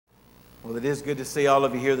Well, it is good to see all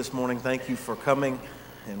of you here this morning. Thank you for coming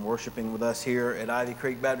and worshiping with us here at Ivy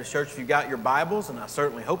Creek Baptist Church. If you've got your Bibles, and I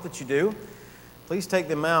certainly hope that you do, please take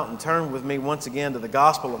them out and turn with me once again to the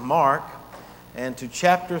Gospel of Mark and to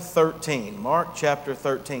chapter 13. Mark chapter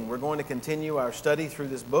 13. We're going to continue our study through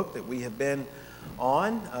this book that we have been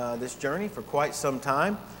on this journey for quite some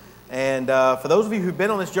time. And for those of you who've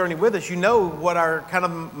been on this journey with us, you know what our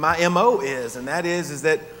my MO is, and that is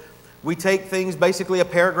that we take things basically a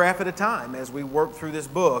paragraph at a time as we work through this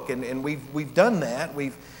book, and we've done that.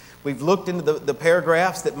 We've looked into the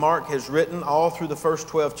paragraphs that Mark has written all through the first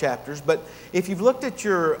 12 chapters. But if you've looked at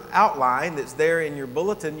your outline that's there in your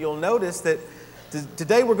bulletin, you'll notice that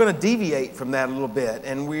today we're going to deviate from that a little bit,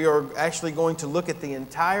 and we are actually going to look at the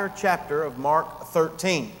entire chapter of Mark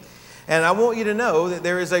 13. And I want you to know that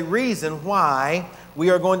there is a reason why we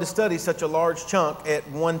are going to study such a large chunk at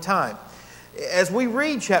one time. As we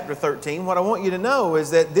read chapter 13, what I want you to know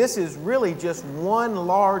is that this is really just one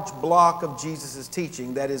large block of Jesus'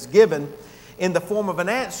 teaching that is given in the form of an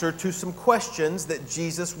answer to some questions that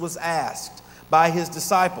Jesus was asked by his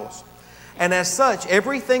disciples. And as such,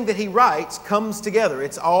 everything that he writes comes together.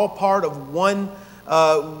 It's all part of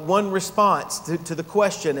one response to the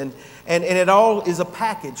question. And it all is a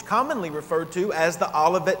package commonly referred to as the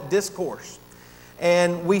Olivet Discourse.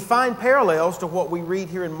 And we find parallels to what we read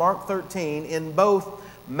here in Mark 13 in both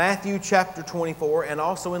Matthew chapter 24 and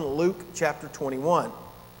also in Luke chapter 21.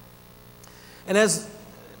 And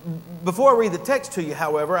before I read the text to you,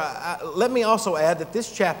 however, let me also add that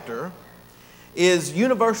this chapter is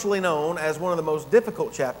universally known as one of the most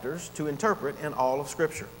difficult chapters to interpret in all of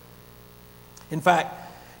Scripture. In fact,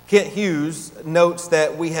 Kent Hughes notes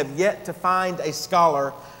that we have yet to find a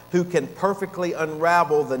scholar who can perfectly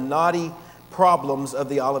unravel the knotty problems of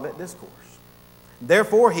the Olivet Discourse.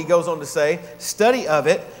 Therefore, he goes on to say, study of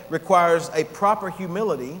it requires a proper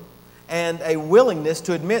humility and a willingness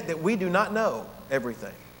to admit that we do not know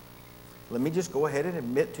everything. Let me just go ahead and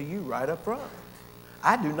admit to you right up front.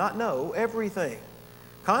 I do not know everything,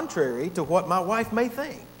 contrary to what my wife may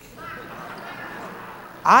think.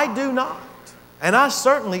 I do not. And I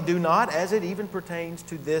certainly do not, as it even pertains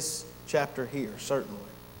to this chapter here, certainly.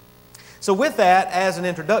 So with that as an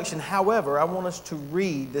introduction, however, I want us to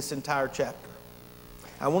read this entire chapter.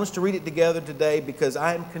 I want us to read it together today because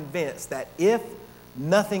I am convinced that if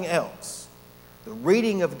nothing else, the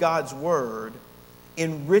reading of God's Word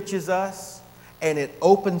enriches us and it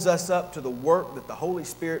opens us up to the work that the Holy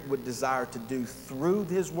Spirit would desire to do through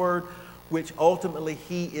His Word, which ultimately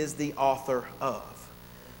He is the author of.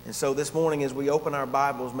 And so this morning as we open our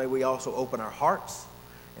Bibles, may we also open our hearts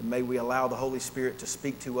and may we allow the Holy Spirit to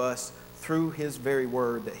speak to us through His very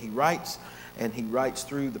Word that He writes. And He writes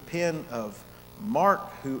through the pen of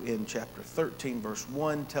Mark, who in chapter 13 verse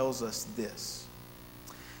 1 tells us this.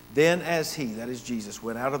 Then as he, that is Jesus,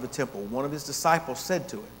 went out of the temple, one of his disciples said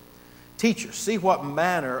to him, Teacher, see what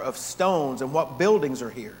manner of stones and what buildings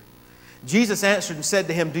are here. Jesus answered and said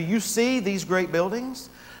to him, Do you see these great buildings?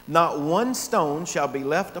 Not one stone shall be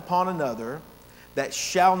left upon another that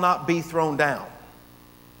shall not be thrown down.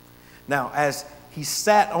 Now, as he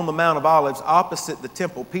sat on the Mount of Olives opposite the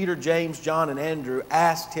temple, Peter, James, John, and Andrew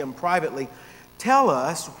asked him privately, Tell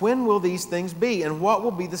us, when will these things be, and what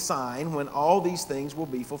will be the sign when all these things will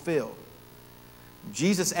be fulfilled?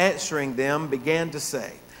 Jesus answering them began to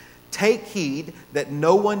say, Take heed that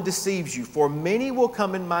no one deceives you, for many will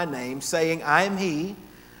come in my name, saying, I am he,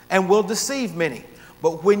 and will deceive many.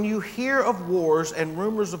 But when you hear of wars and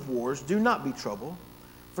rumors of wars, do not be troubled,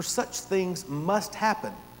 for such things must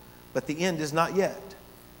happen, but the end is not yet.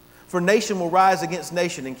 For nation will rise against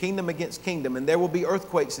nation, and kingdom against kingdom, and there will be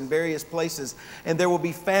earthquakes in various places, and there will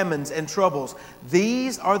be famines and troubles.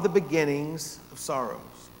 These are the beginnings of sorrows.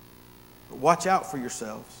 But watch out for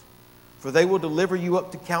yourselves, for they will deliver you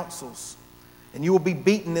up to councils, and you will be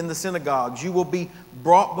beaten in the synagogues. You will be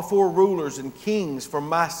brought before rulers and kings for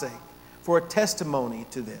my sake, for a testimony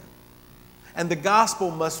to them. And the gospel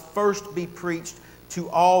must first be preached to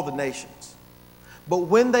all the nations. But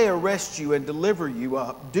when they arrest you and deliver you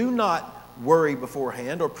up, do not worry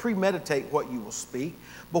beforehand or premeditate what you will speak,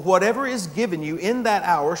 but whatever is given you in that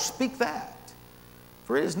hour, speak that.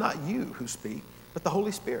 For it is not you who speak, but the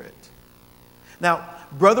Holy Spirit. Now,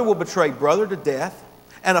 brother will betray brother to death,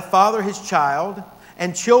 and a father his child,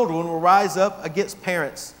 and children will rise up against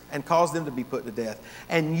parents and cause them to be put to death.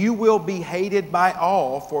 And you will be hated by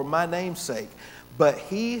all for my name's sake, but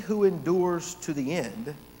he who endures to the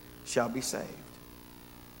end shall be saved.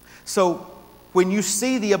 So when you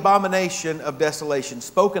see the abomination of desolation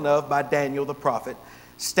spoken of by Daniel the prophet,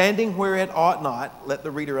 standing where it ought not, let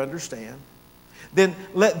the reader understand, Then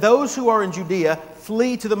let those who are in Judea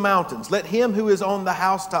flee to the mountains. Let him who is on the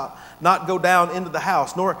housetop not go down into the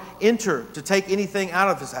house, nor enter to take anything out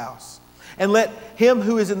of his house. And let him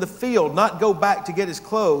who is in the field not go back to get his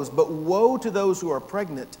clothes. But woe to those who are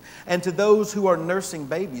pregnant and to those who are nursing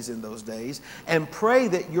babies in those days. And pray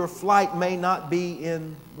that your flight may not be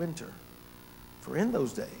in winter. For in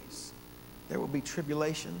those days there will be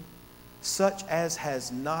tribulation, such as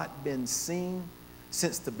has not been seen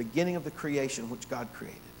since the beginning of the creation which God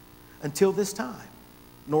created, until this time,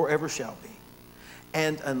 nor ever shall be.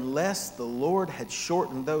 And unless the Lord had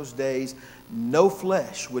shortened those days, no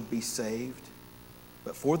flesh would be saved.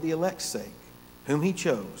 But for the elect's sake, whom he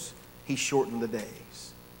chose, he shortened the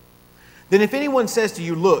days. Then if anyone says to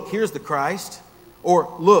you, look, here's the Christ,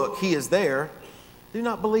 or look, he is there, do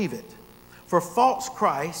not believe it. For false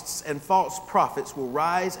Christs and false prophets will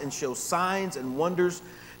rise and show signs and wonders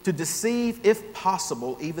to deceive, if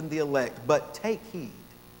possible, even the elect. But take heed.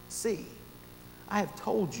 See, I have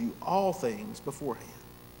told you all things beforehand.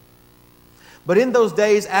 But in those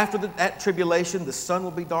days after that tribulation, the sun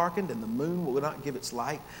will be darkened, and the moon will not give its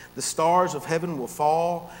light. The stars of heaven will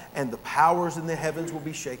fall, and the powers in the heavens will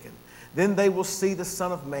be shaken. Then they will see the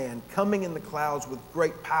Son of Man coming in the clouds with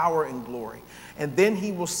great power and glory. And then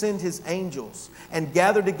he will send his angels and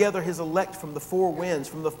gather together his elect from the four winds,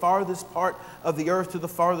 from the farthest part of the earth to the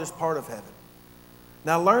farthest part of heaven.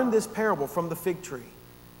 Now learn this parable from the fig tree.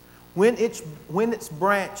 When its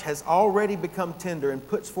branch has already become tender and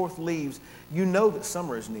puts forth leaves, you know that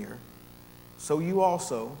summer is near. So you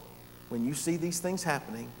also, when you see these things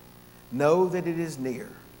happening, know that it is near,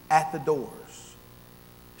 at the doors.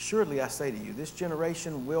 Surely I say to you, this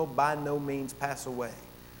generation will by no means pass away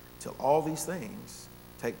till all these things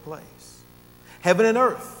take place. Heaven and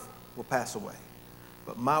earth will pass away,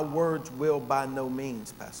 but my words will by no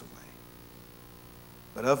means pass away.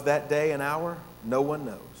 But of that day and hour, no one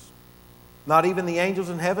knows. Not even the angels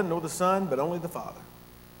in heaven, nor the Son, but only the Father.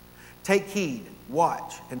 Take heed,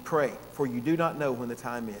 watch, and pray, for you do not know when the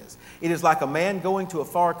time is. It is like a man going to a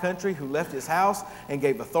far country who left his house and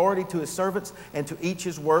gave authority to his servants and to each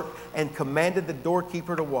his work and commanded the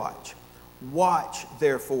doorkeeper to watch. Watch,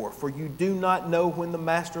 therefore, for you do not know when the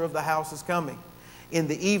master of the house is coming, in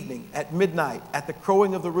the evening, at midnight, at the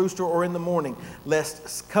crowing of the rooster, or in the morning,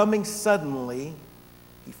 lest coming suddenly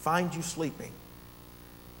he find you sleeping.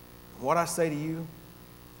 What I say to you,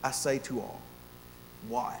 I say to all.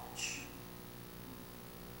 Watch.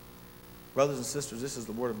 Brothers and sisters, this is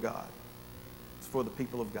the Word of God. It's for the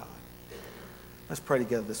people of God. Let's pray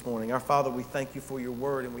together this morning. Our Father, we thank you for your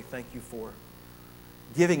Word, and we thank you for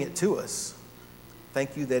giving it to us.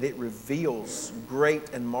 Thank you that it reveals great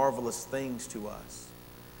and marvelous things to us.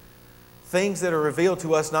 Things that are revealed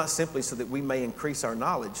to us not simply so that we may increase our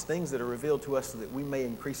knowledge, things that are revealed to us so that we may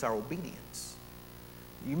increase our obedience.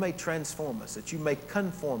 You may transform us, that you may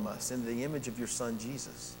conform us into the image of your Son,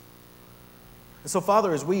 Jesus. And so,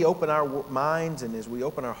 Father, as we open our minds and as we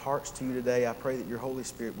open our hearts to you today, I pray that your Holy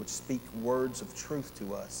Spirit would speak words of truth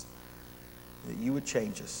to us, that you would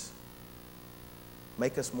change us,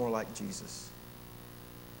 make us more like Jesus.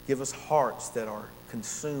 Give us hearts that are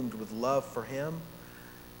consumed with love for him,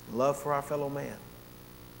 love for our fellow man.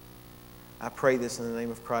 I pray this in the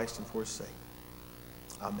name of Christ and for his sake.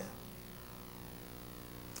 Amen.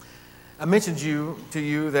 I mentioned to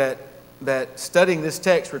you that studying this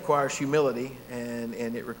text requires humility, and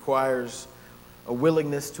it requires a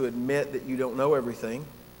willingness to admit that you don't know everything.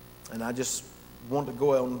 And I just want to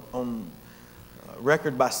go on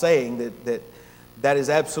record by saying that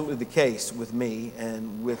is absolutely the case with me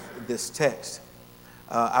and with this text.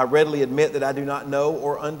 I readily admit that I do not know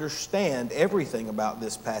or understand everything about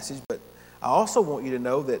this passage, but I also want you to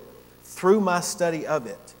know that through my study of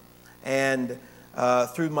it and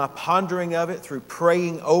through my pondering of it, through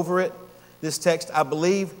praying over it, this text, I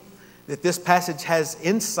believe that this passage has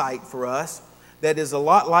insight for us that is a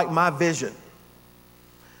lot like my vision.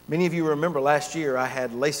 Many of you remember last year I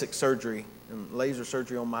had LASIK surgery and laser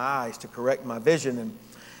surgery on my eyes to correct my vision.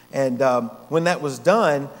 And when that was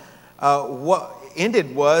done, what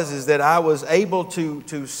ended is that I was able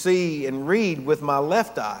to see and read with my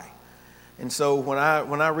left eye. And so when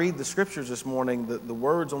I read the scriptures this morning, the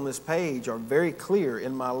words on this page are very clear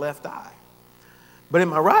in my left eye. But in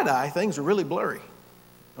my right eye, things are really blurry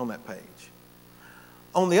on that page.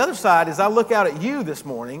 On the other side, as I look out at you this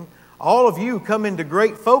morning, all of you come into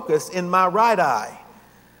great focus in my right eye.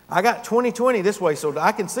 I got 20/20 this way so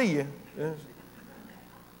I can see you.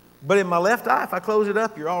 But in my left eye, if I close it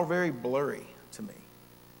up, you're all very blurry to me.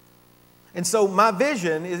 And so my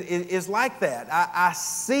vision is like that. I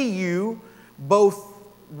see you both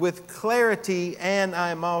with clarity, and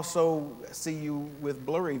I'm also see you with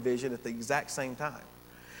blurry vision at the exact same time.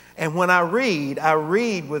 And when I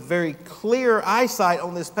read with very clear eyesight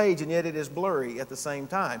on this page, and yet it is blurry at the same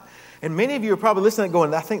time. And many of you are probably listening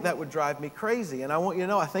going, I think that would drive me crazy. And I want you to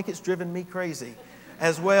know, I think it's driven me crazy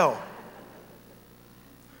as well.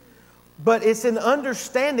 But it's in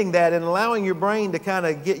understanding that and allowing your brain to kind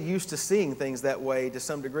of get used to seeing things that way to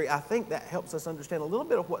some degree. I think that helps us understand a little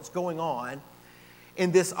bit of what's going on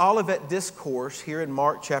in this Olivet Discourse here in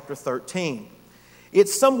Mark chapter 13.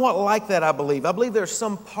 It's somewhat like that, I believe. I believe there are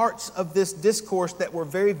some parts of this discourse that were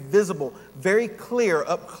very visible, very clear,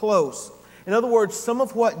 up close. In other words, some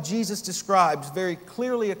of what Jesus describes very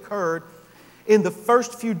clearly occurred in the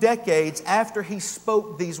first few decades after he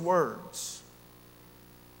spoke these words.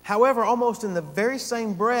 However, almost in the very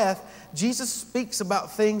same breath, Jesus speaks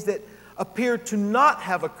about things that appear to not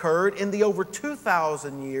have occurred in the over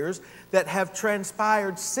 2,000 years that have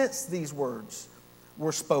transpired since these words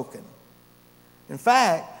were spoken. In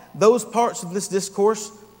fact, those parts of this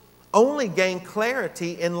discourse only gain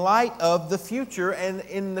clarity in light of the future and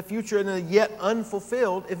in a yet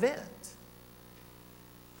unfulfilled event.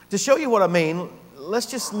 To show you what I mean, let's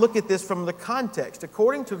just look at this from the context.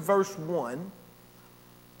 According to verse 1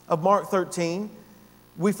 of Mark 13,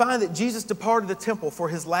 we find that Jesus departed the temple for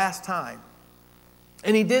his last time.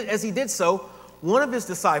 And as he did so, one of his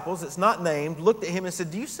disciples, that's not named, looked at him and said,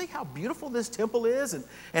 do you see how beautiful this temple is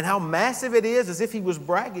and how massive it is, as if he was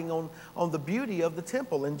bragging on the beauty of the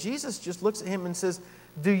temple. And Jesus just looks at him and says,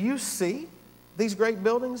 do you see these great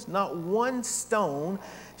buildings? Not one stone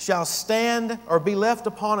shall stand or be left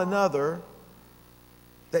upon another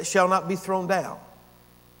that shall not be thrown down.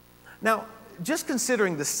 Now, just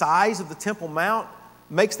considering the size of the Temple Mount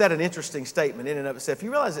makes that an interesting statement in and of itself. You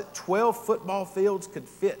realize that 12 football fields could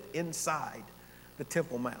fit inside the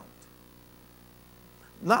Temple Mount.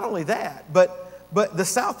 Not only that, but the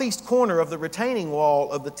southeast corner of the retaining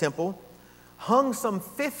wall of the temple hung some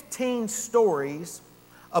 15 stories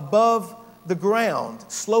above the ground,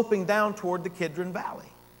 sloping down toward the Kidron Valley.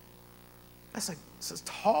 That's a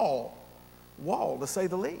tall wall, to say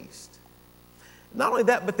the least. Not only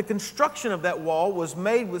that, but the construction of that wall was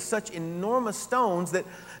made with such enormous stones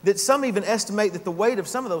that some even estimate that the weight of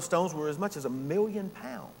some of those stones were as much as 1,000,000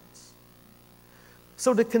 pounds.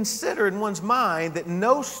 So to consider in one's mind that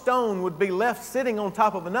no stone would be left sitting on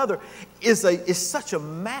top of another is such a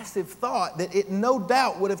massive thought that it no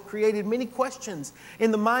doubt would have created many questions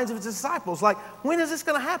in the minds of his disciples. Like, when is this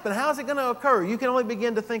going to happen? How is it going to occur? You can only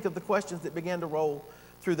begin to think of the questions that began to roll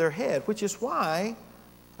through their head, which is why,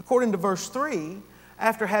 according to verse 3,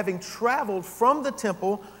 after having traveled from the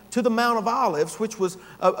temple to the Mount of Olives, which was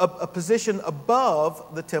a position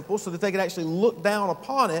above the temple so that they could actually look down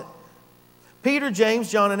upon it, Peter,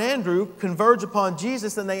 James, John, and Andrew converge upon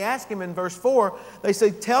Jesus, and they ask him in verse 4, they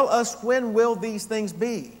say, tell us, when will these things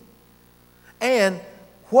be? And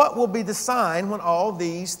what will be the sign when all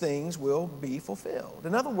these things will be fulfilled?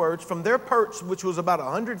 In other words, from their perch, which was about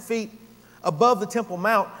 100 feet above the Temple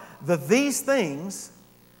Mount, these things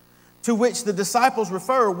to which the disciples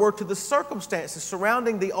refer were to the circumstances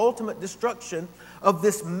surrounding the ultimate destruction of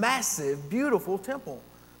this massive, beautiful temple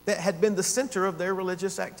that had been the center of their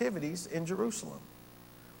religious activities in Jerusalem.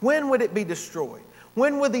 When would it be destroyed?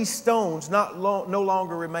 When would these stones no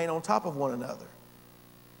longer remain on top of one another?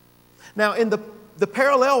 Now, in the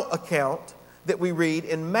parallel account that we read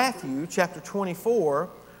in Matthew chapter 24,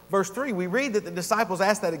 verse 3, we read that the disciples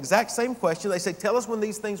asked that exact same question. They say, tell us when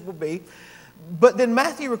these things will be. But then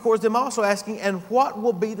Matthew records them also asking, and what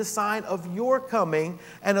will be the sign of your coming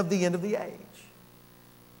and of the end of the age?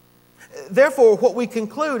 Therefore, what we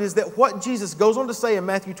conclude is that what Jesus goes on to say in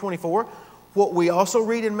Matthew 24, what we also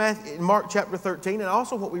read in Mark chapter 13, and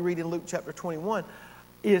also what we read in Luke chapter 21,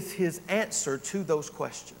 is his answer to those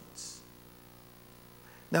questions.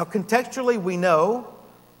 Now, contextually, we know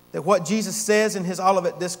that what Jesus says in his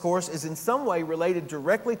Olivet Discourse is in some way related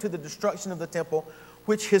directly to the destruction of the temple,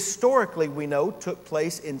 which historically we know took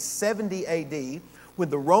place in 70 AD when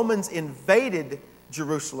the Romans invaded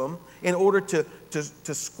Jerusalem in order to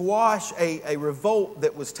squash a revolt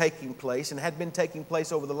that was taking place and had been taking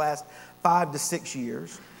place over the last 5 to 6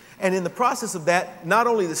 years. And in the process of that, not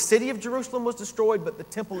only the city of Jerusalem was destroyed, but the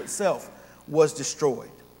temple itself was destroyed.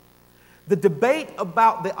 The debate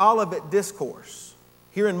about the Olivet Discourse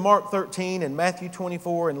here in Mark 13 and Matthew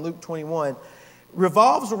 24 and Luke 21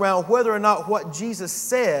 revolves around whether or not what Jesus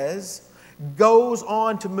says goes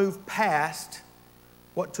on to move past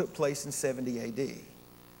what took place in 70 AD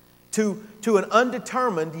to an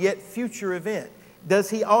undetermined yet future event. Does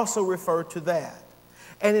he also refer to that?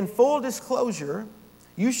 And in full disclosure,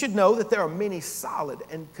 You should know that there are many solid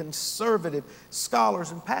and conservative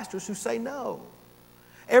scholars and pastors who say no.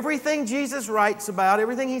 Everything Jesus writes about,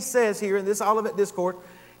 everything he says here in this Olivet Discourse,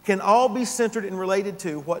 can all be centered and related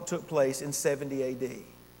to what took place in 70 AD.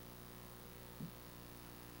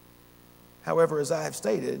 However, as I have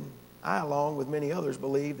stated, I, along with many others,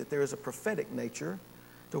 believe that there is a prophetic nature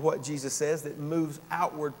to what Jesus says that moves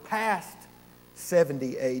outward past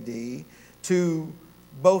 70 AD to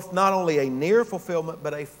both not only a near fulfillment,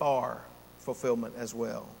 but a far fulfillment as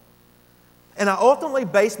well. And I ultimately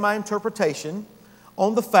base my interpretation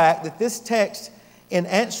on the fact that this text, in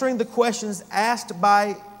answering the questions asked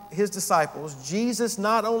by his disciples, Jesus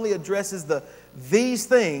not only addresses these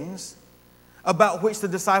things about which the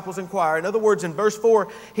disciples inquire. In other words, in verse 4,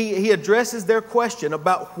 he addresses their question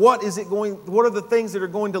about what are the things that are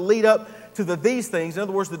going to lead up to these things. In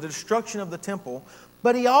other words, the destruction of the temple.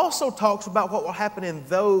 But he also talks about what will happen in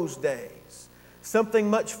those days, something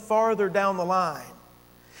much farther down the line.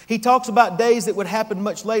 He talks about days that would happen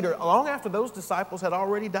much later, long after those disciples had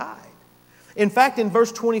already died. In fact, in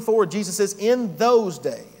verse 24, Jesus says, in those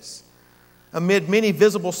days, amid many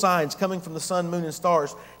visible signs coming from the sun, moon, and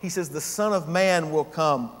stars, he says, the Son of Man will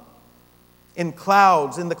come in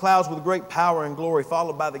the clouds with great power and glory,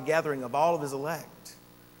 followed by the gathering of all of his elect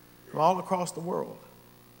from all across the world.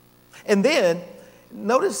 And then,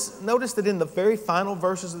 notice that in the very final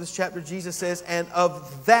verses of this chapter, Jesus says, and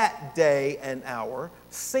of that day and hour,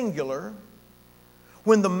 singular,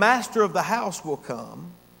 when the master of the house will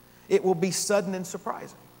come, it will be sudden and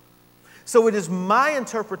surprising. So it is my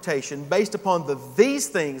interpretation, based upon these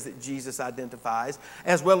things that Jesus identifies,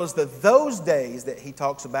 as well as those days that he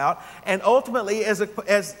talks about, and ultimately as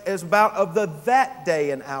about of that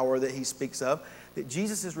day and hour that he speaks of, that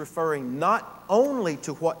Jesus is referring not only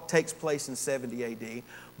to what takes place in 70 AD,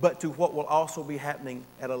 but to what will also be happening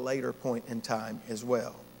at a later point in time as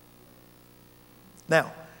well.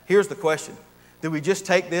 Now, here's the question. Do we just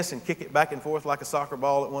take this and kick it back and forth like a soccer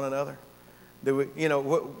ball at one another? Do we,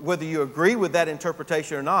 whether you agree with that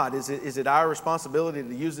interpretation or not, is it our responsibility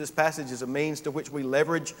to use this passage as a means to which we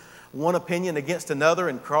leverage one opinion against another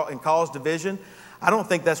and cause division? I don't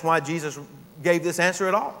think that's why Jesus gave this answer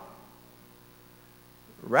at all.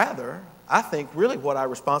 Rather, I think really what our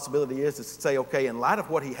responsibility is to say, okay, in light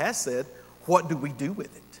of what he has said, what do we do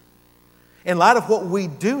with it? In light of what we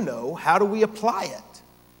do know, how do we apply it?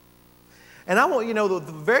 And I want you to know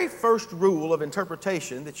the very first rule of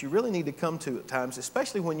interpretation that you really need to come to at times,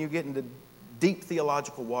 especially when you get into deep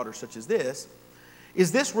theological water such as this,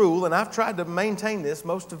 is this rule, and I've tried to maintain this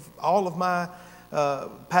most of all of my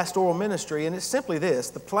pastoral ministry, and it's simply this: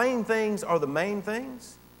 the plain things are the main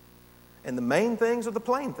things, and the main things are the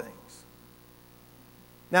plain things.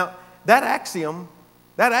 Now, that axiom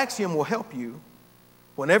will help you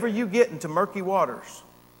whenever you get into murky waters.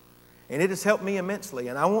 And it has helped me immensely.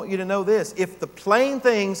 And I want you to know this: if the plain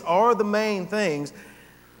things are the main things,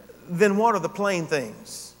 then what are the plain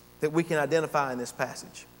things that we can identify in this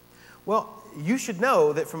passage? Well, you should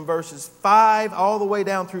know that from verses 5 all the way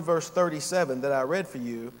down through verse 37 that I read for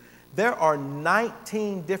you, there are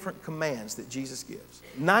 19 different commands that Jesus gives.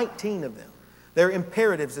 19 of them. They're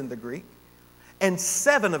imperatives in the Greek. And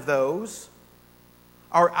 7 of those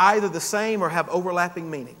are either the same or have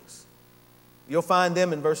overlapping meanings. You'll find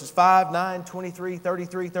them in verses 5, 9, 23,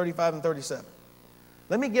 33, 35, and 37.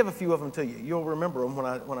 Let me give a few of them to you. You'll remember them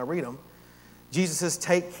when I read them. Jesus says,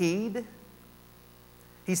 take heed.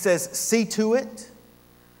 He says, see to it.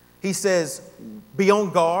 He says, be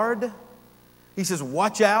on guard. He says,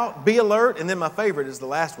 watch out, be alert. And then my favorite is the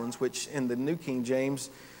last ones, which in the New King James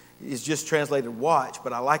is just translated watch,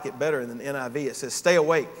 but I like it better in the NIV. It says, stay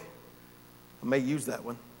awake. I may use that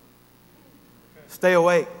one. Stay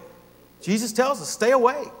awake. Jesus tells us, stay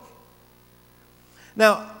awake.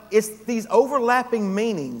 Now, it's these overlapping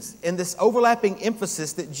meanings and this overlapping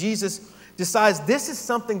emphasis that Jesus decides this is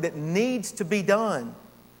something that needs to be done.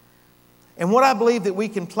 And what I believe that we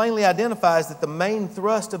can plainly identify is that the main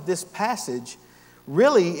thrust of this passage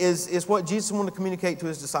really is what Jesus wanted to communicate to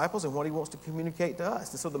his disciples and what he wants to communicate to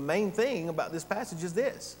us. And so the main thing about this passage is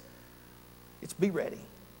this: it's be ready.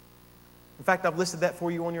 In fact, I've listed that for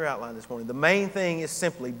you on your outline this morning. The main thing is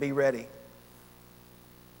simply be ready.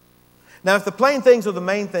 Now, if the plain things are the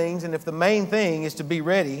main things, and if the main thing is to be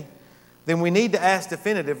ready, then we need to ask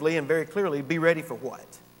definitively and very clearly, be ready for what?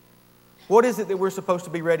 What is it that we're supposed to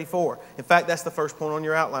be ready for? In fact, that's the first point on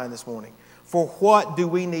your outline this morning. For what do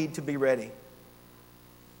we need to be ready?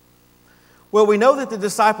 Well, we know that the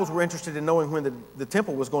disciples were interested in knowing when the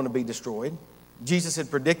temple was going to be destroyed. Jesus had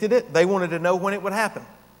predicted it. They wanted to know when it would happen.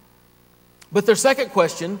 But their second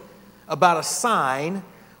question about a sign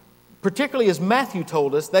Particularly as Matthew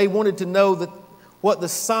told us, they wanted to know what the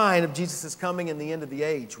sign of Jesus' coming and the end of the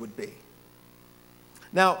age would be.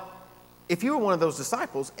 Now, if you were one of those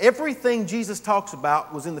disciples, everything Jesus talks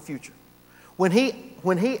about was in the future. When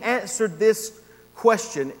he answered this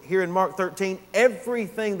question here in Mark 13,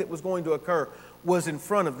 everything that was going to occur was in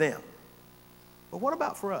front of them. But what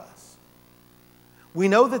about for us? We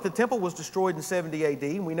know that the temple was destroyed in 70 AD,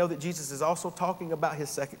 and we know that Jesus is also talking about his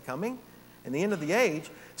second coming and the end of the age.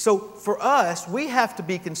 So for us, we have to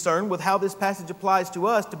be concerned with how this passage applies to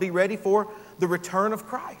us to be ready for the return of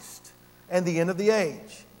Christ and the end of the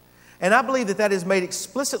age. And I believe that that is made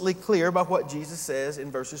explicitly clear by what Jesus says in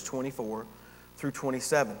verses 24 through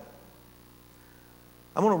 27.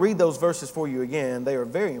 I'm going to read those verses for you again. They are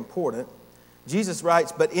very important. Jesus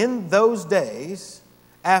writes, "But in those days,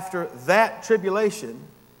 after that tribulation,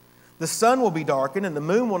 the sun will be darkened, and the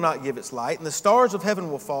moon will not give its light, and the stars of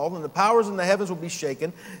heaven will fall, and the powers in the heavens will be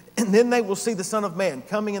shaken. And then they will see the Son of Man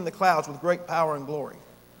coming in the clouds with great power and glory.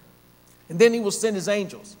 And then he will send his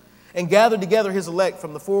angels and gather together his elect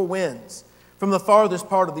from the four winds, from the farthest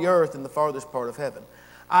part of the earth and the farthest part of heaven."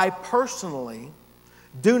 I personally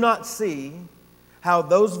do not see how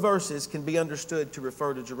those verses can be understood to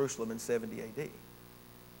refer to Jerusalem in 70 AD.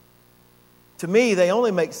 To me, they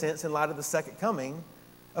only make sense in light of the second coming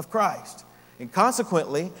of Christ. And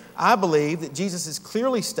consequently, I believe that Jesus is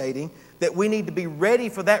clearly stating that we need to be ready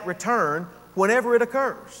for that return whenever it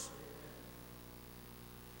occurs.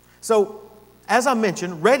 So, as I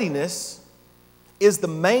mentioned, readiness is the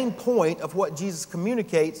main point of what Jesus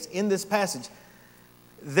communicates in this passage.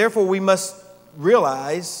 Therefore, we must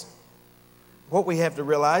realize, what we have to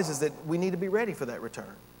realize is that we need to be ready for that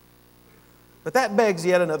return. But that begs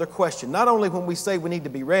yet another question. Not only when we say we need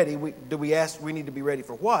to be ready, do we ask we need to be ready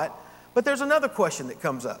for what? But there's another question that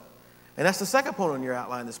comes up. And that's the second point on your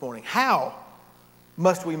outline this morning. How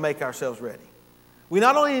must we make ourselves ready? We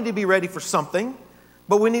not only need to be ready for something,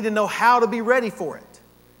 but we need to know how to be ready for it.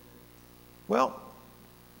 Well,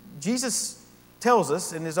 Jesus tells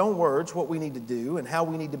us in his own words what we need to do and how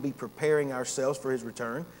we need to be preparing ourselves for his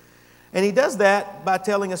return. And he does that by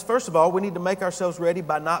telling us, first of all, we need to make ourselves ready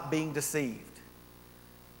by not being deceived.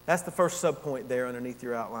 That's the first subpoint there underneath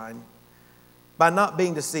your outline. By not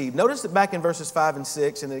being deceived. Notice that back in verses 5 and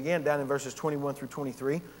 6, and then again down in verses 21 through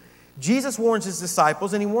 23, Jesus warns his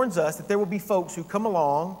disciples, and he warns us that there will be folks who come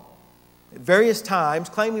along at various times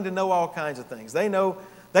claiming to know all kinds of things. They know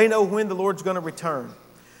when the Lord's going to return.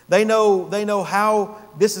 They know how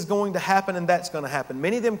this is going to happen and that's going to happen.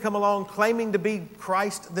 Many of them come along claiming to be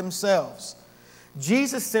Christ themselves.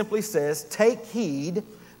 Jesus simply says, take heed,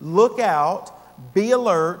 look out, be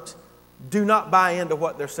alert, do not buy into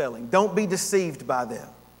what they're selling. Don't be deceived by them.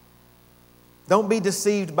 Don't be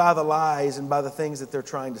deceived by the lies and by the things that they're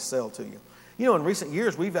trying to sell to you. You know, in recent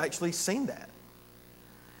years, we've actually seen that.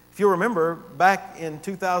 If you'll remember, back in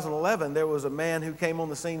 2011, there was a man who came on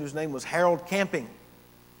the scene whose name was Harold Camping.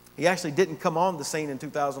 He actually didn't come on the scene in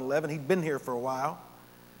 2011. He'd been here for a while.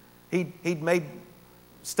 He'd made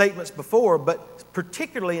statements before, but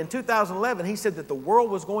particularly in 2011, he said that the world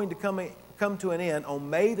was going to come to an end on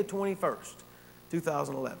May the 21st,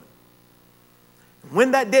 2011.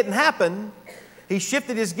 When that didn't happen, he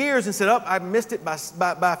shifted his gears and said, I missed it by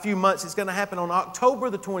a few months. It's going to happen on October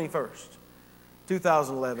the 21st,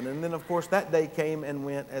 2011. And then, of course, that day came and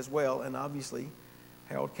went as well, and obviously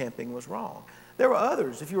Harold Camping was wrong. There were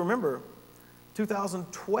others. If you remember,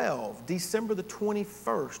 2012, December the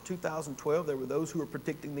 21st, 2012, there were those who were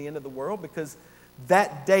predicting the end of the world because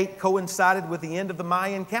that date coincided with the end of the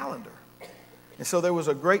Mayan calendar. And so there was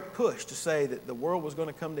a great push to say that the world was going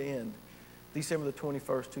to come to end December the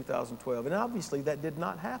 21st, 2012. And obviously that did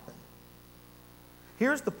not happen.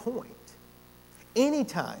 Here's the point.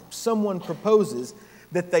 Anytime someone proposes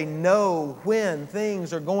that they know when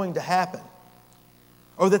things are going to happen,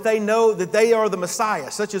 or that they know that they are the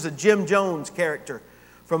Messiah, such as a Jim Jones character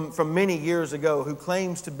from many years ago who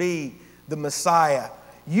claims to be the Messiah,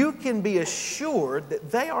 you can be assured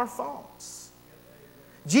that they are false.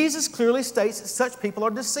 Jesus clearly states that such people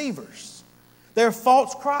are deceivers. They're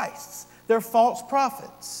false Christs. They're false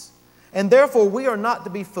prophets. And therefore, we are not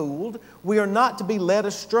to be fooled. We are not to be led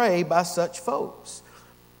astray by such folks.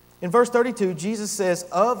 In verse 32, Jesus says,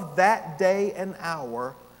 of that day and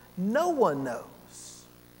hour, no one knows.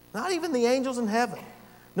 Not even the angels in heaven,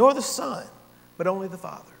 nor the Son, but only the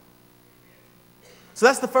Father. So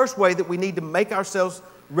that's the first way that we need to make ourselves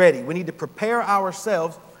ready. We need to prepare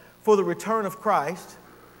ourselves for the return of Christ,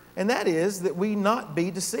 and that is that we not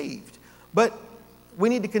be deceived. But we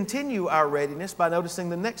need to continue our readiness by noticing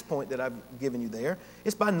the next point that I've given you there.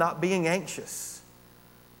 It's by not being anxious.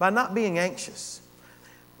 By not being anxious.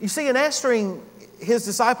 You see, in answering his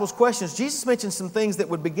disciples' questions, Jesus mentioned some things that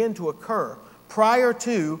would begin to occur prior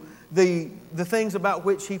to the things about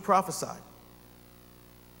which he prophesied.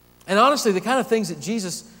 And honestly, the kind of things that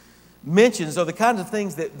Jesus mentions are the kinds of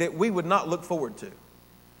things that we would not look forward to.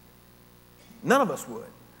 None of us would.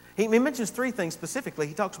 He mentions three things specifically.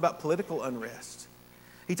 He talks about political unrest.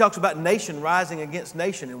 He talks about nation rising against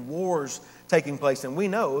nation and wars taking place. And we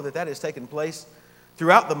know that has taken place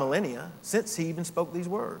throughout the millennia since he even spoke these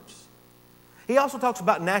words. He also talks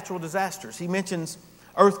about natural disasters. He mentions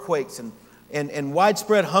earthquakes and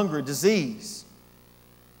widespread hunger, disease.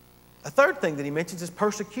 A third thing that he mentions is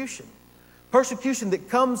persecution. Persecution that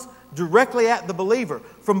comes directly at the believer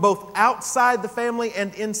from both outside the family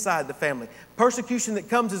and inside the family. Persecution that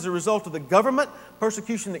comes as a result of the government.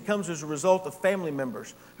 Persecution that comes as a result of family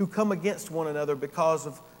members who come against one another because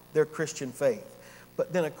of their Christian faith.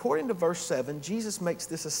 But then according to verse 7, Jesus makes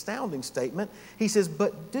this astounding statement. He says,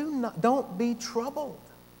 but don't be troubled.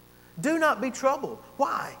 Do not be troubled.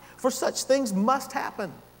 Why? For such things must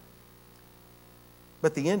happen.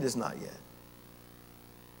 But the end is not yet.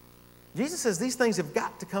 Jesus says these things have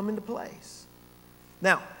got to come into place.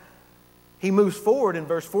 Now, he moves forward in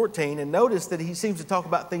verse 14, and notice that he seems to talk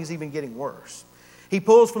about things even getting worse. He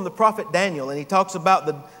pulls from the prophet Daniel, and he talks about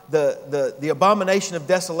the abomination of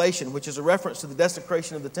desolation, which is a reference to the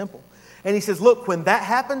desecration of the temple. And he says, look, when that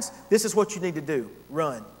happens, this is what you need to do.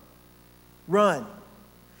 Run. Run.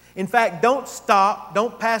 In fact, don't stop.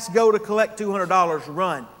 Don't pass go to collect $200.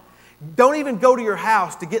 Run. Don't even go to your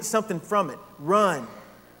house to get something from it. Run.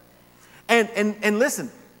 And listen,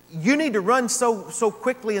 you need to run so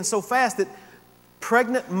quickly and so fast that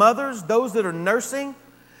pregnant mothers, those that are nursing,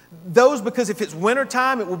 those, because if it's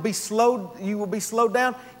wintertime, you will be slowed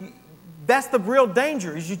down. That's the real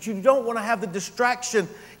danger, is that you don't want to have the distraction.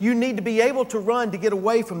 You need to be able to run to get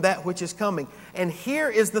away from that which is coming. And here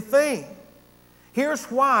is the thing. Here's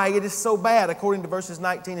why it is so bad, according to verses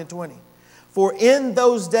 19 and 20. For in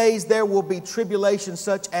those days there will be tribulation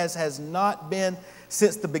such as has not been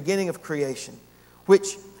since the beginning of creation,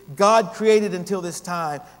 which God created until this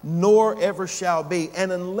time, nor ever shall be.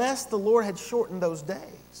 And unless the Lord had shortened those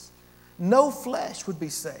days, no flesh would be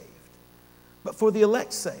saved. But for the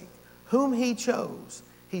elect's sake, whom he chose,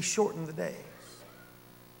 he shortened the days.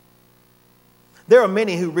 There are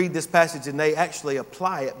many who read this passage and they actually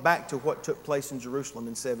apply it back to what took place in Jerusalem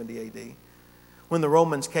in 70 AD, when the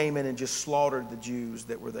Romans came in and just slaughtered the Jews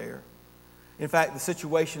that were there. In fact, the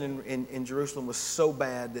situation in Jerusalem was so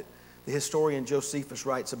bad that the historian Josephus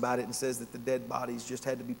writes about it and says that the dead bodies just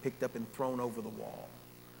had to be picked up and thrown over the wall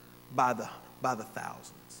by the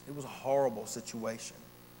thousands. It was a horrible situation.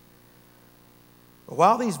 But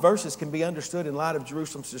while these verses can be understood in light of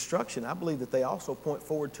Jerusalem's destruction, I believe that they also point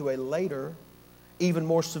forward to a later, even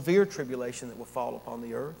more severe tribulation that will fall upon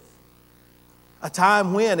the earth. A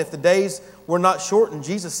time when, if the days were not shortened,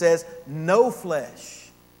 Jesus says, no flesh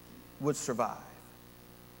would survive.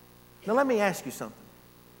 Now let me ask you something.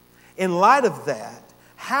 In light of that,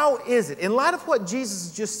 how is it, in light of what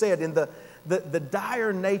Jesus just said, in the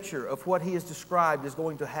dire nature of what he has described is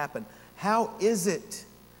going to happen, how is it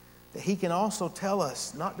that he can also tell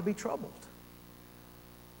us not to be troubled?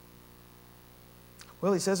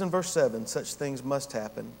 Well, he says in verse 7, such things must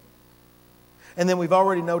happen. And then we've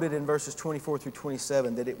already noted in verses 24 through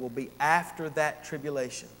 27 that it will be after that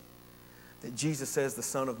tribulation that Jesus says the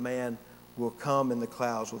Son of Man will come in the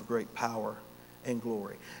clouds with great power and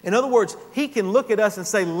glory. In other words, he can look at us and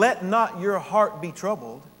say, let not your heart be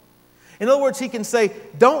troubled. In other words, he can say,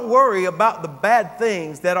 don't worry about the bad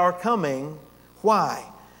things that are coming. Why?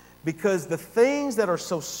 Because the things that are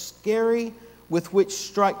so scary, with which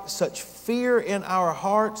strike such fear in our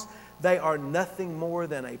hearts, they are nothing more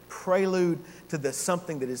than a prelude to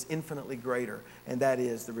something that is infinitely greater, and that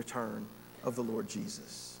is the return of the Lord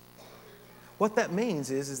Jesus. What that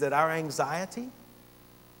means is that our anxiety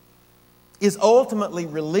is ultimately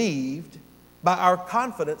relieved by our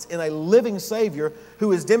confidence in a living Savior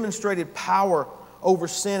who has demonstrated power over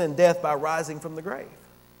sin and death by rising from the grave.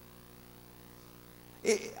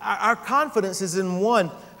 Our confidence is in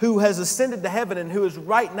one who has ascended to heaven and who is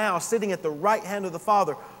right now sitting at the right hand of the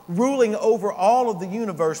Father, ruling over all of the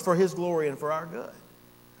universe for his glory and for our good.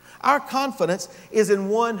 Our confidence is in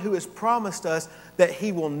one who has promised us that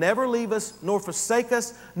he will never leave us, nor forsake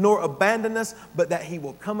us, nor abandon us, but that he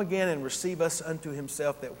will come again and receive us unto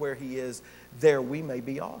himself, that where he is, there we may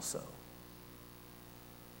be also.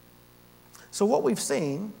 So what we've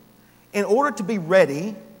seen, in order to be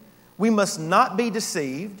ready, we must not be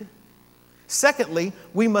deceived. Secondly,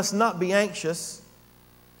 we must not be anxious.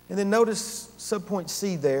 And then notice subpoint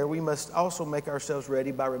C there, we must also make ourselves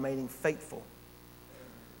ready by remaining faithful.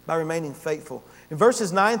 By remaining faithful. In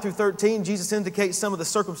verses 9 through 13, Jesus indicates some of the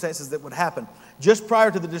circumstances that would happen just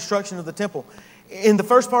prior to the destruction of the temple. In the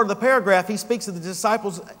first part of the paragraph, he speaks of the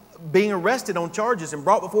disciples being arrested on charges and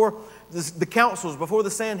brought before the councils, before the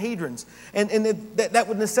Sanhedrins. And that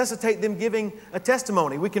would necessitate them giving a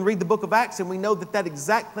testimony. We can read the book of Acts and we know that that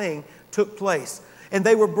exact thing took place. And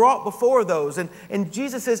they were brought before those. And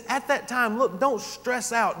Jesus says, at that time, look, don't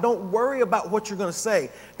stress out. Don't worry about what you're going to say.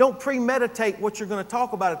 Don't premeditate what you're going to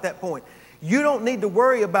talk about at that point. You don't need to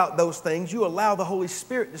worry about those things. You allow the Holy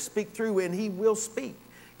Spirit to speak through, and He will speak.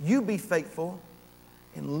 You be faithful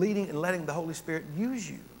in leading and letting the Holy Spirit use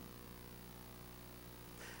you.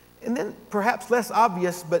 And then perhaps less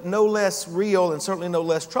obvious, but no less real and certainly no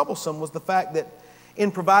less troublesome, was the fact that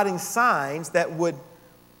in providing signs that would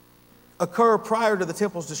occur prior to the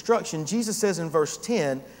temple's destruction, Jesus says in verse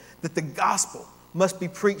 10 that the gospel must be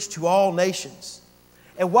preached to all nations.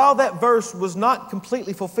 And while that verse was not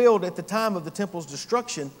completely fulfilled at the time of the temple's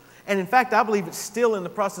destruction, and in fact I believe it's still in the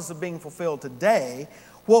process of being fulfilled today,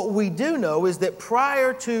 what we do know is that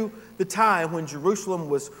prior to the time when Jerusalem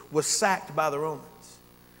was sacked by the Romans,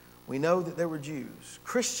 we know that there were Jews,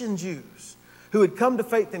 Christian Jews, who had come to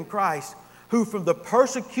faith in Christ, who from the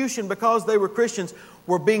persecution because they were Christians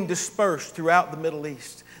were being dispersed throughout the Middle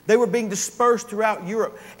East. They were being dispersed throughout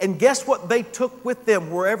Europe. And guess what they took with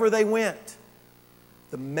them wherever they went?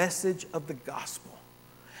 The message of the gospel.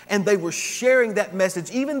 And they were sharing that message,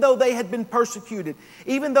 even though they had been persecuted,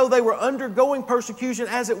 even though they were undergoing persecution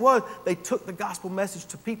as it was, they took the gospel message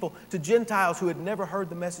to people, to Gentiles who had never heard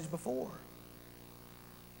the message before.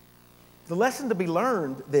 The lesson to be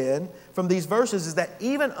learned then from these verses is that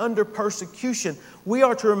even under persecution, we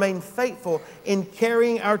are to remain faithful in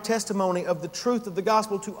carrying our testimony of the truth of the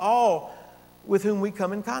gospel to all with whom we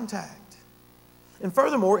come in contact. And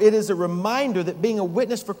furthermore, it is a reminder that being a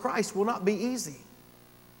witness for Christ will not be easy.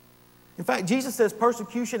 In fact, Jesus says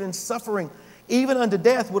persecution and suffering, even unto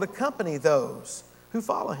death, would accompany those who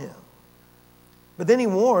follow Him. But then He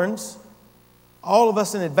warns all of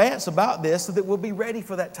us in advance about this so that we'll be ready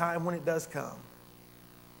for that time when it does come.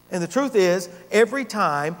 And the truth is, every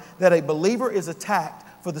time that a believer is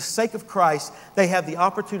attacked for the sake of Christ, they have the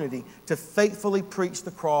opportunity to faithfully preach the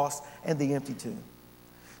cross and the empty tomb.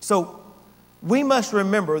 So we must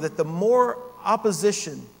remember that the more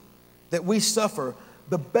opposition that we suffer,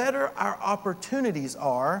 the better our opportunities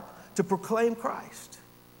are to proclaim Christ.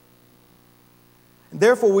 And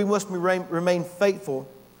therefore, we must remain faithful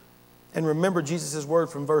and remember Jesus' word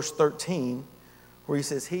from verse 13, where He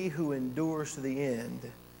says, "He who endures to the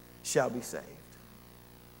end shall be saved."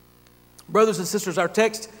 Brothers and sisters, our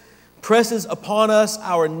text presses upon us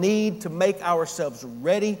our need to make ourselves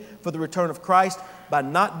ready for the return of Christ by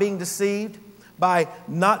not being deceived, by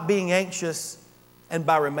not being anxious, and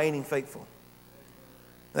by remaining faithful.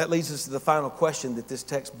 That leads us to the final question that this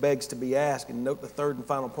text begs to be asked. And note the third and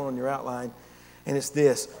final point on your outline, and it's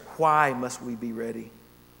this: why must we be ready?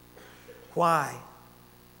 Why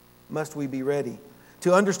must we be ready?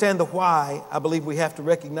 To understand the why, I believe we have to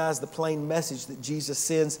recognize the plain message that Jesus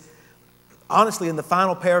sends, honestly, in the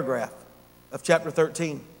final paragraph of chapter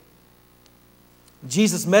 13.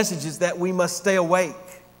 Jesus' message is that we must stay awake.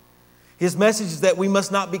 His message is that we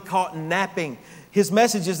must not be caught napping. His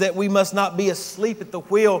message is that we must not be asleep at the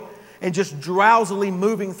wheel and just drowsily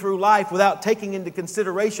moving through life without taking into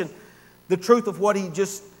consideration the truth of what He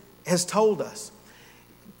just has told us.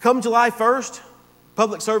 Come July 1st,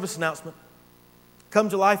 public service announcement. Come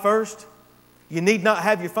July 1st, you need not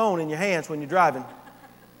have your phone in your hands when you're driving.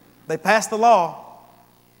 They passed the law.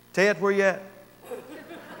 Ted, where you at?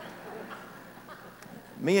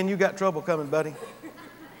 Me and you got trouble coming, buddy.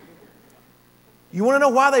 You want to know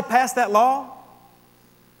why they passed that law?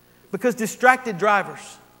 Because distracted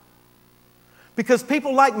drivers. Because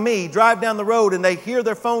people like me drive down the road and they hear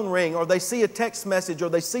their phone ring, or they see a text message, or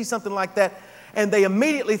they see something like that, and they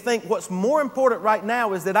immediately think what's more important right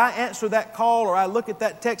now is that I answer that call or I look at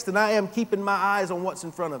that text than I am keeping my eyes on what's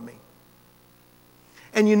in front of me.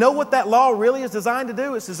 And you know what that law really is designed to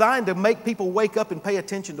do? It's designed to make people wake up and pay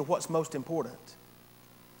attention to what's most important.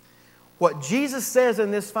 What Jesus says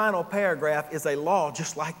in this final paragraph is a law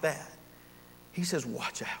just like that. He says,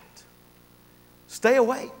 watch out. Stay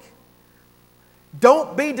awake.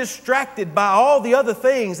 Don't be distracted by all the other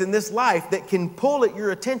things in this life that can pull at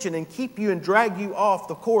your attention and keep you and drag you off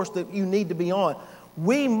the course that you need to be on.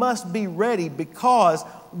 We must be ready, because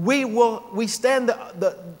we stand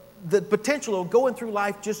the potential of going through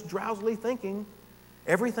life just drowsily thinking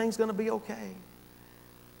everything's going to be okay.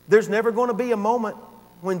 There's never going to be a moment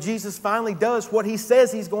when Jesus finally does what He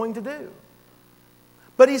says He's going to do.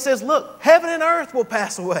 But He says, look, heaven and earth will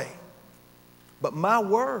pass away, but my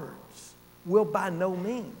words will by no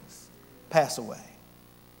means pass away.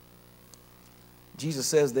 Jesus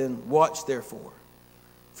says then, watch therefore,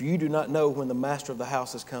 for you do not know when the master of the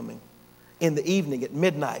house is coming, in the evening, at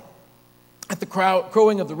midnight, at the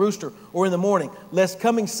crowing of the rooster, or in the morning, lest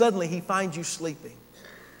coming suddenly he find you sleeping.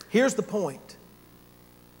 Here's the point.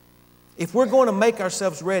 If we're going to make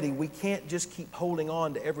ourselves ready, we can't just keep holding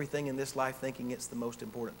on to everything in this life thinking it's the most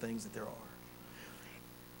important things that there are.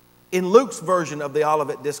 In Luke's version of the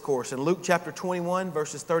Olivet Discourse, in Luke chapter 21,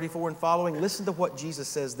 verses 34 and following, listen to what Jesus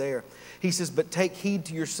says there. He says, but take heed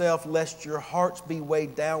to yourself, lest your hearts be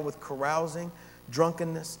weighed down with carousing,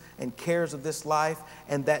 drunkenness, and cares of this life,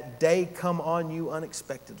 and that day come on you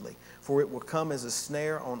unexpectedly. For it will come as a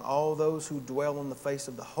snare on all those who dwell on the face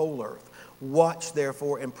of the whole earth. Watch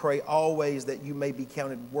therefore and pray always that you may be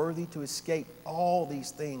counted worthy to escape all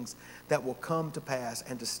these things that will come to pass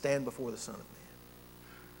and to stand before the Son of Man.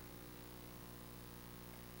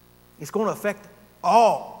 It's going to affect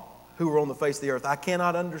all who are on the face of the earth. I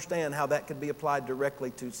cannot understand how that could be applied directly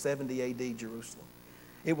to 70 AD Jerusalem.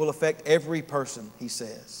 It will affect every person, he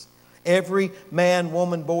says. Every man,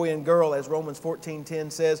 woman, boy, and girl, as Romans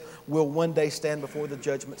 14:10 says, will one day stand before the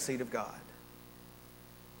judgment seat of God.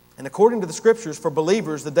 And according to the Scriptures, for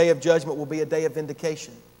believers, the day of judgment will be a day of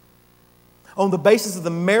vindication. On the basis of the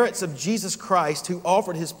merits of Jesus Christ, who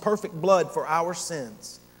offered His perfect blood for our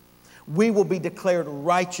sins, we will be declared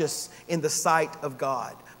righteous in the sight of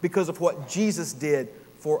God because of what Jesus did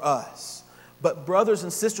for us. But brothers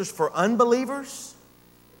and sisters, for unbelievers,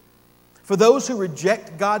 for those who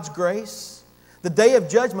reject God's grace, the day of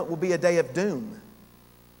judgment will be a day of doom.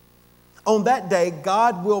 On that day,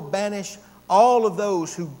 God will banish all of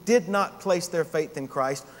those who did not place their faith in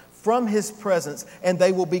Christ from His presence, and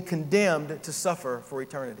they will be condemned to suffer for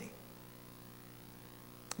eternity.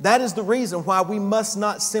 That is the reason why we must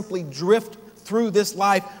not simply drift through this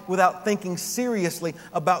life without thinking seriously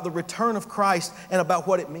about the return of Christ and about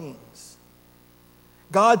what it means.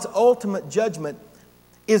 God's ultimate judgment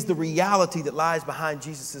is the reality that lies behind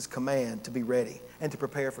Jesus' command to be ready and to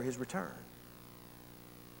prepare for His return.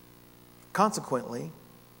 Consequently,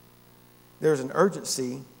 there's an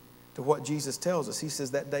urgency to what Jesus tells us. He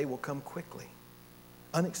says that day will come quickly,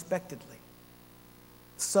 unexpectedly,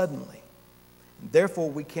 suddenly. Therefore,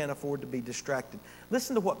 we can't afford to be distracted.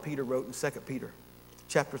 Listen to what Peter wrote in 2 Peter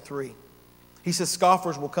chapter 3. He says,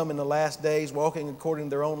 scoffers will come in the last days, walking according to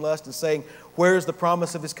their own lust and saying, where is the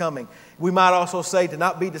promise of His coming? We might also say to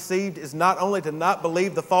not be deceived is not only to not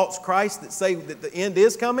believe the false Christ that say that the end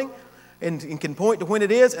is coming and can point to when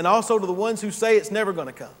it is, and also to the ones who say it's never going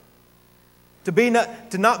to come.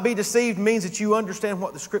 To not be deceived means that you understand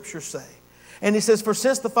what the Scriptures say. And he says, for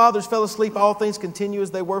since the fathers fell asleep, all things continue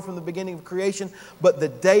as they were from the beginning of creation. But the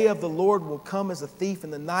day of the Lord will come as a thief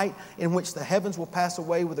in the night, in which the heavens will pass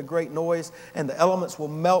away with a great noise, and the elements will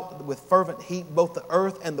melt with fervent heat. Both the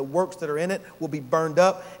earth and the works that are in it will be burned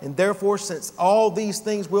up. And therefore, since all these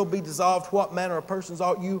things will be dissolved, what manner of persons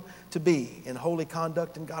ought you to be in holy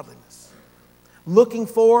conduct and godliness? Looking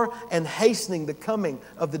for and hastening the coming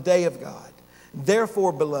of the day of God.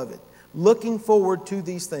 Therefore, beloved, looking forward to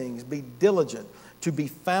these things, be diligent to be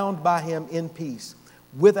found by Him in peace,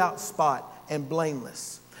 without spot and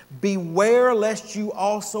blameless. Beware lest you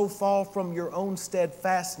also fall from your own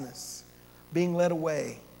steadfastness, being led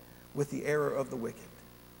away with the error of the wicked.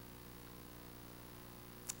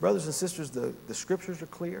 Brothers and sisters, the Scriptures are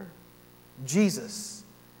clear. Jesus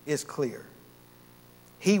is clear.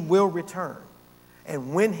 He will return.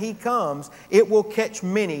 And when He comes, it will catch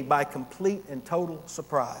many by complete and total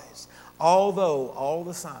surprise, although all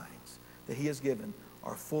the signs that He has given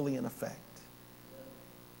are fully in effect.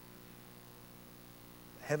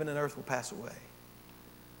 Heaven and earth will pass away.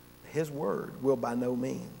 His word will by no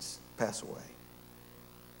means pass away.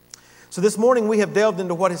 So this morning we have delved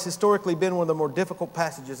into what has historically been one of the more difficult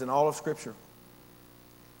passages in all of Scripture.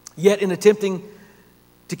 Yet in attempting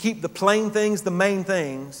to keep the plain things the main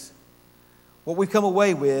things, what we've come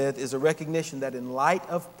away with is a recognition that in light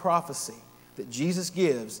of prophecy that Jesus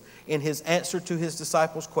gives in His answer to His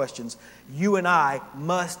disciples' questions, you and I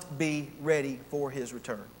must be ready for His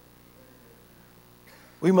return.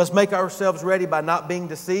 We must make ourselves ready by not being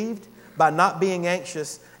deceived, by not being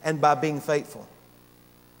anxious, and by being faithful.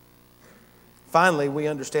 Finally, we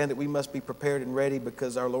understand that we must be prepared and ready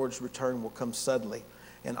because our Lord's return will come suddenly,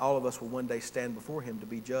 and all of us will one day stand before Him to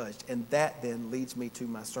be judged. And that then leads me to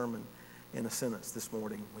my sermon in a sentence this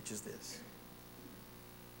morning, which is this.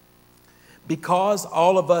 Because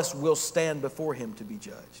all of us will stand before Him to be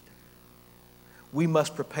judged, we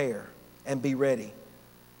must prepare and be ready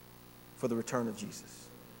for the return of Jesus.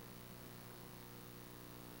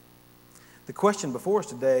 The question before us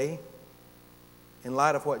today, in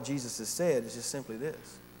light of what Jesus has said, is just simply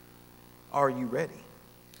this. Are you ready?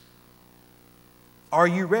 Are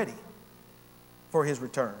you ready for His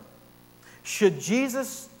return? Should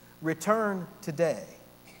Jesus return today,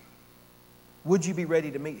 would you be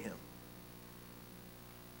ready to meet Him?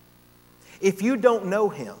 If you don't know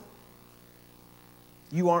Him,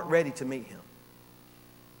 you aren't ready to meet Him.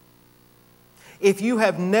 If you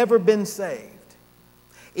have never been saved,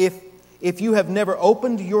 if you have never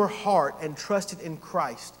opened your heart and trusted in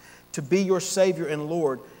Christ to be your Savior and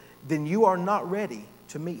Lord, then you are not ready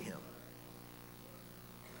to meet Him.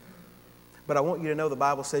 But I want you to know the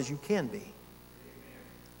Bible says you can be.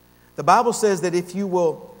 The Bible says that if you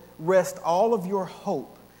will rest all of your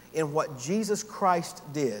hope in what Jesus Christ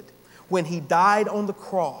did when He died on the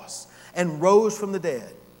cross and rose from the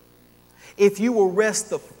dead, if you will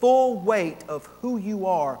rest the full weight of who you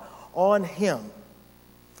are on Him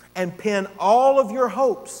and pin all of your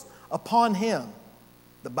hopes upon Him,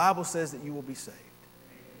 the Bible says that you will be saved.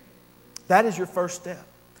 That is your first step.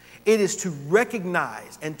 It is to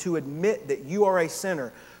recognize and to admit that you are a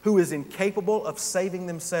sinner who is incapable of saving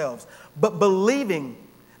themselves, but believing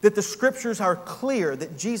that the Scriptures are clear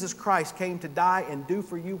that Jesus Christ came to die and do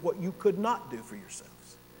for you what you could not do for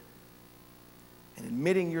yourselves. And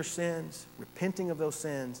admitting your sins, repenting of those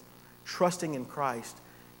sins, trusting in Christ,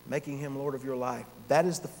 making Him Lord of your life, that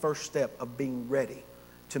is the first step of being ready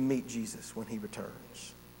to meet Jesus when He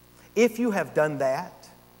returns. If you have done that,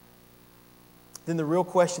 then the real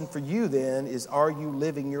question for you then is, are you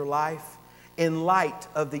living your life in light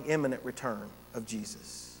of the imminent return of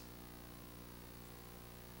Jesus?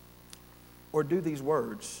 Or do these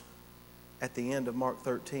words at the end of Mark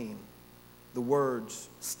 13, the words,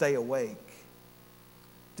 stay awake,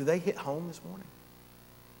 do they hit home this morning?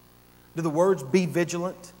 Do the words, be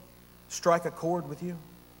vigilant, strike a chord with you?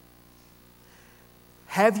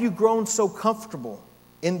 Have you grown so comfortable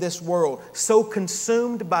in this world, so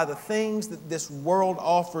consumed by the things that this world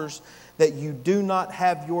offers, that you do not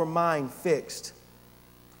have your mind fixed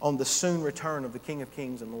on the soon return of the King of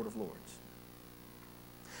Kings and Lord of Lords?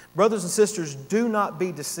 Brothers and sisters, do not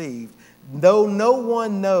be deceived. Though no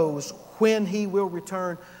one knows when He will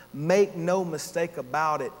return, make no mistake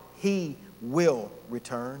about it, He will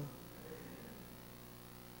return.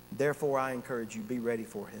 Therefore, I encourage you, be ready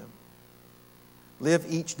for Him. Live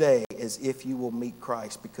each day as if you will meet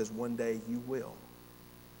Christ, because one day you will.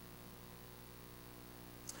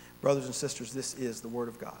 Brothers and sisters, this is the Word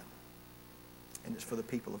of God, and it's for the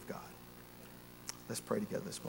people of God. Let's pray together this morning.